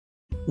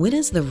When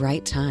is the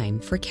right time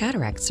for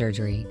cataract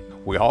surgery?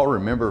 We all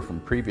remember from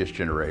previous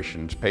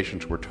generations,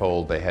 patients were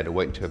told they had to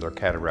wait until their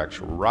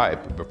cataracts were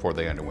ripe before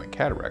they underwent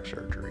cataract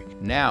surgery.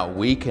 Now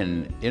we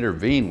can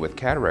intervene with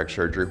cataract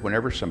surgery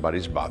whenever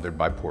somebody's bothered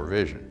by poor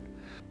vision.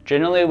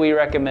 Generally, we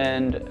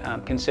recommend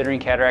considering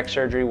cataract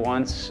surgery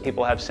once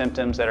people have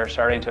symptoms that are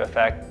starting to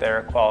affect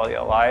their quality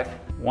of life.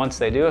 Once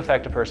they do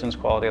affect a person's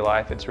quality of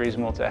life, it's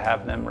reasonable to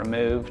have them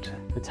removed.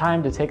 The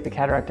time to take the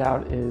cataract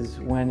out is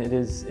when it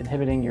is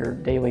inhibiting your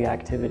daily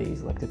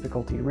activities, like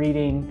difficulty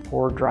reading,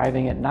 or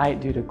driving at night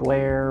due to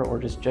glare, or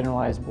just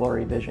generalized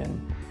blurry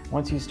vision.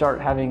 Once you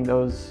start having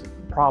those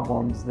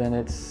problems, then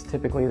it's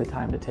typically the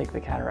time to take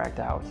the cataract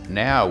out.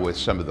 Now, with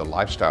some of the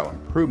lifestyle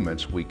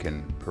improvements we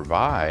can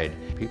provide,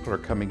 people are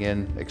coming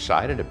in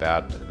excited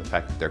about the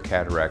fact that their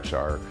cataracts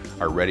are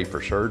ready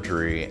for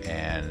surgery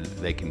and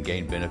they can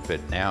gain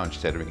benefit now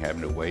instead of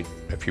having to wait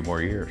a few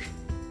more years.